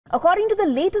According to the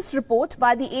latest report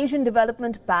by the Asian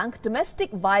Development Bank,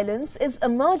 domestic violence is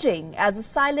emerging as a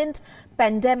silent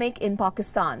pandemic in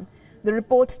Pakistan. The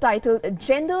report, titled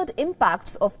Gendered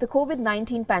Impacts of the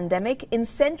COVID-19 Pandemic in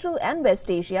Central and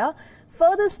West Asia,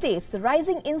 further states the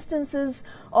rising instances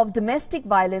of domestic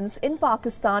violence in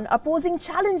Pakistan are posing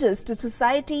challenges to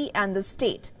society and the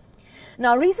state.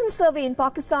 Now, a recent survey in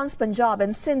Pakistan's Punjab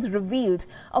and Sindh revealed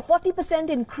a 40%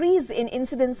 increase in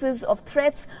incidences of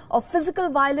threats of physical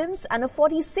violence and a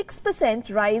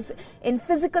 46% rise in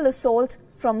physical assault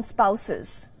from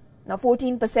spouses. Now,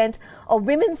 14% of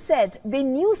women said they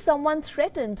knew someone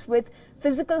threatened with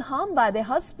physical harm by their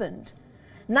husband.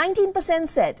 19%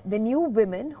 said they knew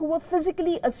women who were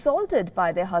physically assaulted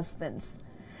by their husbands.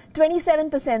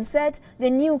 27% said they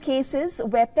knew cases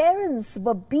where parents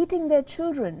were beating their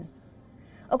children.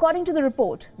 According to the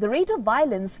report, the rate of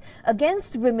violence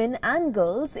against women and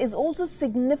girls is also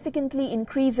significantly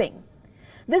increasing.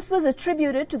 This was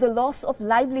attributed to the loss of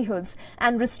livelihoods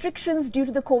and restrictions due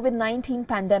to the COVID-19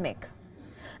 pandemic.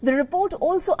 The report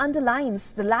also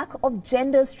underlines the lack of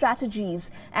gender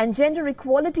strategies and gender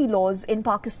equality laws in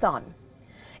Pakistan.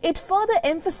 It further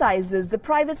emphasizes the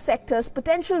private sector's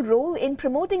potential role in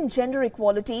promoting gender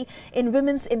equality in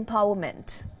women's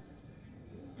empowerment.